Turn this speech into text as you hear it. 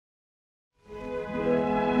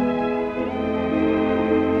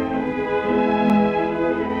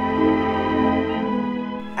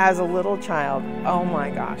As a little child, oh my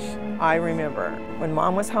gosh, I remember when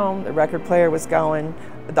Mom was home, the record player was going,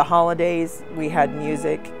 the holidays, we had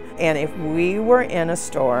music, and if we were in a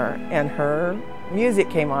store and her music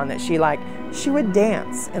came on that she liked, she would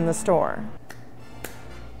dance in the store.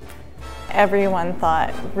 Everyone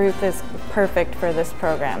thought Ruth is perfect for this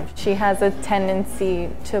program. She has a tendency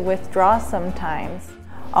to withdraw sometimes.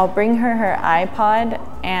 I'll bring her her iPod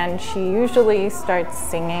and she usually starts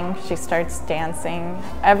singing, she starts dancing.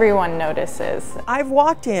 Everyone notices. I've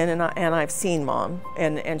walked in and I've seen Mom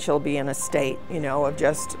and she'll be in a state, you know, of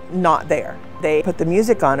just not there. They put the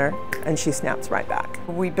music on her and she snaps right back.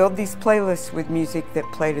 We build these playlists with music that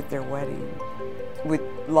played at their wedding, with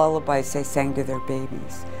lullabies they sang to their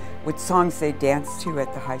babies, with songs they danced to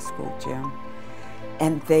at the high school gym,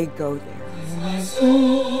 and they go there.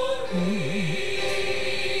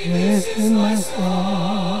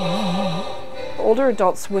 Older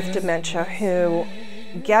adults with dementia who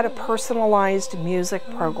get a personalized music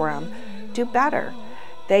program do better.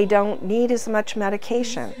 They don't need as much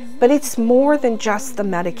medication. But it's more than just the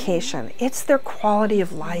medication. It's their quality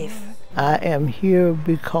of life. I am here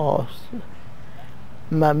because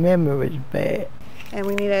my memory is bad. And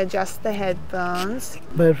we need to adjust the headphones.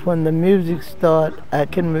 But when the music starts, I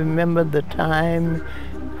can remember the time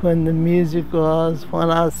when the music was, when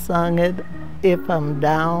I sung it. If I'm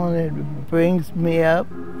down, it brings me up.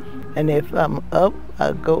 And if I'm up,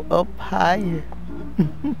 I go up higher.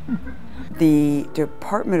 The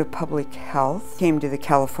Department of Public Health came to the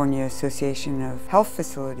California Association of Health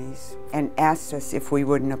Facilities and asked us if we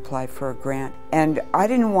wouldn't apply for a grant. And I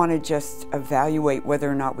didn't want to just evaluate whether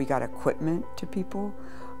or not we got equipment to people.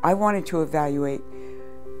 I wanted to evaluate,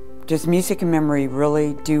 does music and memory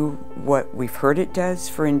really do what we've heard it does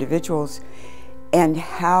for individuals? And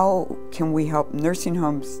how can we help nursing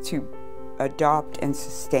homes to adopt and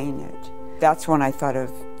sustain it? That's when I thought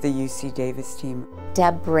of the UC Davis team.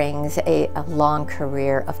 Deb brings a long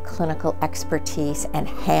career of clinical expertise and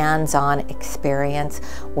hands-on experience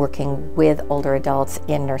working with older adults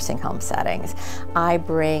in nursing home settings. I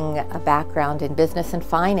bring a background in business and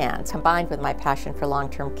finance, combined with my passion for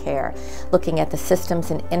long-term care, looking at the systems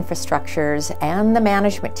and infrastructures and the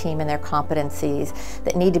management team and their competencies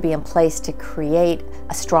that need to be in place to create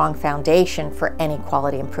a strong foundation for any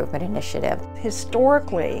quality improvement initiative.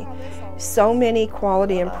 Historically, so many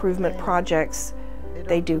quality improvement projects,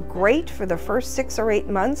 they do great for the first 6 or 8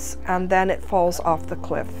 months, and then it falls off the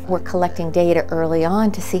cliff. We're collecting data early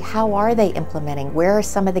on to see how are they implementing, where are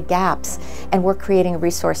some of the gaps, and we're creating a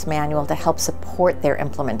resource manual to help support their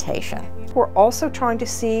implementation. We're also trying to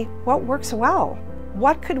see what works well.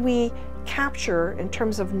 What could we capture in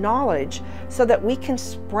terms of knowledge so that we can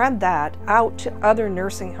spread that out to other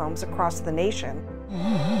nursing homes across the nation.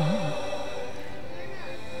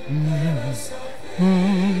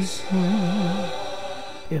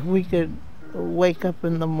 If we could wake up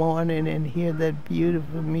in the morning and hear that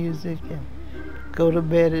beautiful music and go to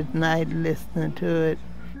bed at night listening to it,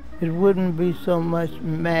 it wouldn't be so much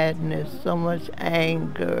madness, so much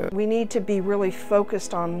anger. We need to be really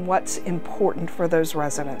focused on what's important for those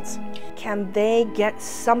residents. Can they get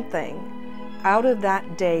something out of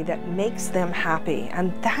that day that makes them happy?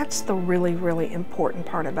 And that's the really, really important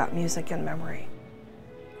part about music and memory.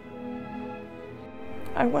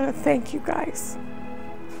 I want to thank you guys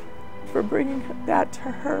for bringing that to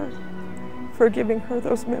her, for giving her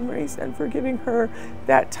those memories and for giving her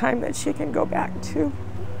that time that she can go back to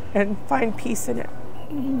and find peace in it.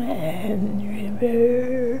 Man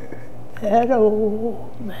River, that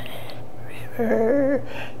old man river,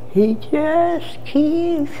 he just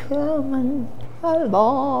keeps coming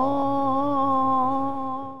along.